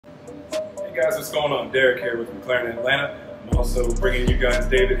Hey guys, what's going on? Derick here with McLaren Atlanta. I'm also bringing you guys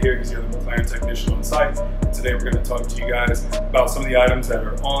David here. He's the other McLaren technician on site. And today we're going to talk to you guys about some of the items that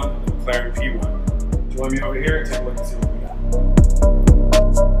are on the McLaren P1. Join me over here and take a look and see what we got.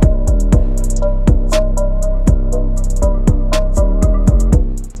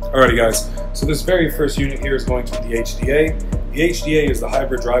 Alrighty guys, so this very first unit here is going to be the HDA. The HDA is the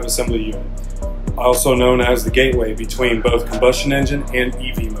hybrid drive assembly unit, also known as the gateway between both combustion engine and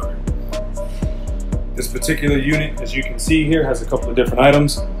EV motor. This particular unit, as you can see here, has a couple of different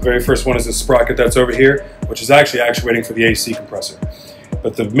items. The very first one is a sprocket that's over here, which is actually actuating for the AC compressor.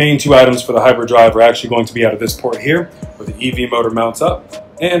 But the main two items for the hybrid drive are actually going to be out of this port here, where the EV motor mounts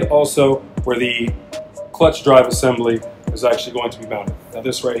up, and also where the clutch drive assembly is actually going to be mounted. Now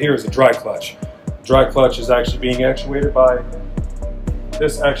this right here is a dry clutch. The dry clutch is actually being actuated by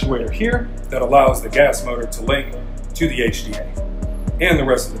this actuator here that allows the gas motor to link to the HDA and the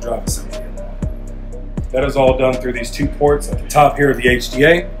rest of the drive assembly. That is all done through these two ports at the top here of the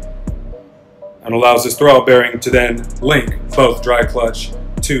HDA and allows this throwout bearing to then link both dry clutch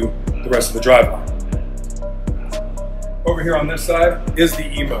to the rest of the driveline. Over here on this side is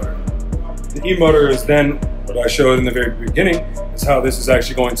the E-motor. The E-motor is then, what I showed in the very beginning, is how this is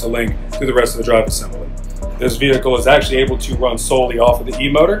actually going to link to the rest of the drive assembly. This vehicle is actually able to run solely off of the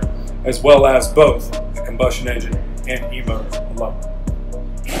E-motor, as well as both the combustion engine and E-motor alone.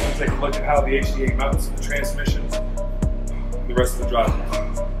 Let's take a look at how the HDA mounts the transmission and the rest of the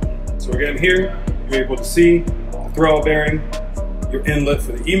driveline. So again here, you're able to see the throwout bearing, your inlet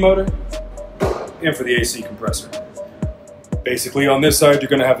for the E-motor, and for the AC compressor. Basically on this side, you're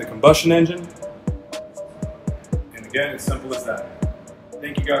going to have the combustion engine. And again, it's simple as that.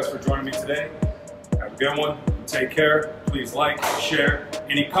 Thank you guys for joining me today. Have a good one. Take care. Please like, share.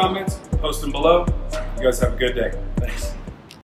 Any comments, post them below. You guys have a good day. Thanks.